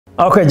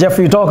Okay, Jeff,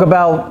 you talk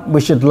about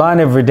we should learn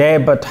every day,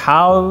 but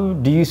how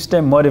do you stay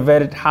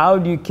motivated? How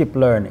do you keep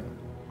learning?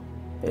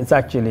 It's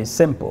actually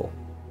simple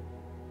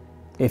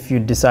if you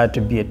decide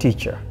to be a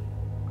teacher.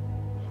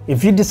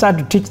 If you decide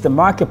to teach the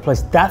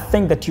marketplace, that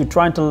thing that you're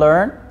trying to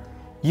learn,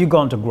 you're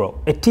going to grow.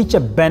 A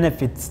teacher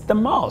benefits the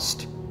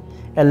most.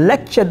 A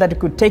lecture that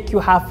could take you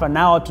half an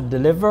hour to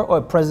deliver, or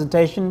a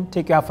presentation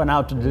take you half an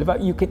hour to deliver,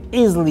 you could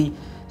easily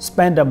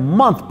spend a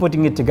month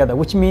putting it together,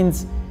 which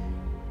means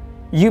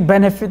you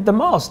benefit the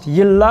most.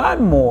 You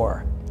learn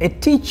more. A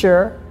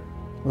teacher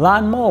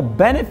learns more,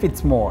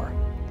 benefits more.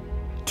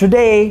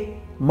 Today,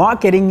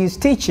 marketing is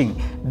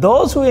teaching.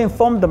 Those who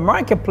inform the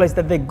marketplace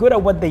that they're good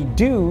at what they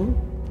do,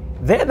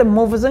 they're the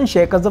movers and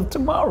shakers of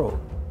tomorrow.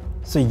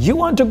 So you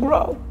want to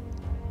grow,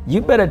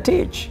 you better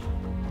teach.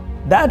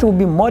 That will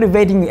be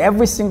motivating you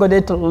every single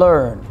day to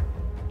learn.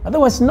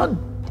 Otherwise, it's not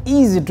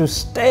easy to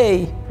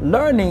stay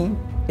learning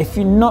if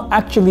you're not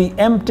actually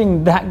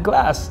emptying that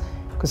glass.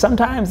 Because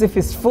sometimes if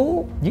it's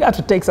full, you have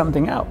to take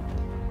something out.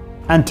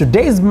 And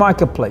today's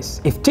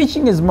marketplace, if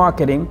teaching is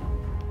marketing,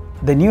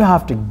 then you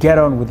have to get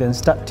on with it and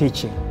start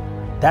teaching.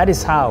 That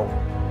is how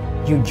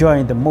you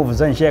join the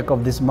movers and shakers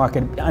of this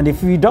market. And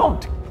if you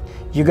don't,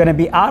 you're going to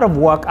be out of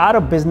work, out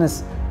of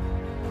business,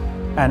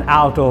 and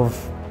out of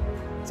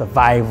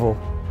survival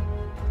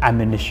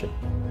ammunition.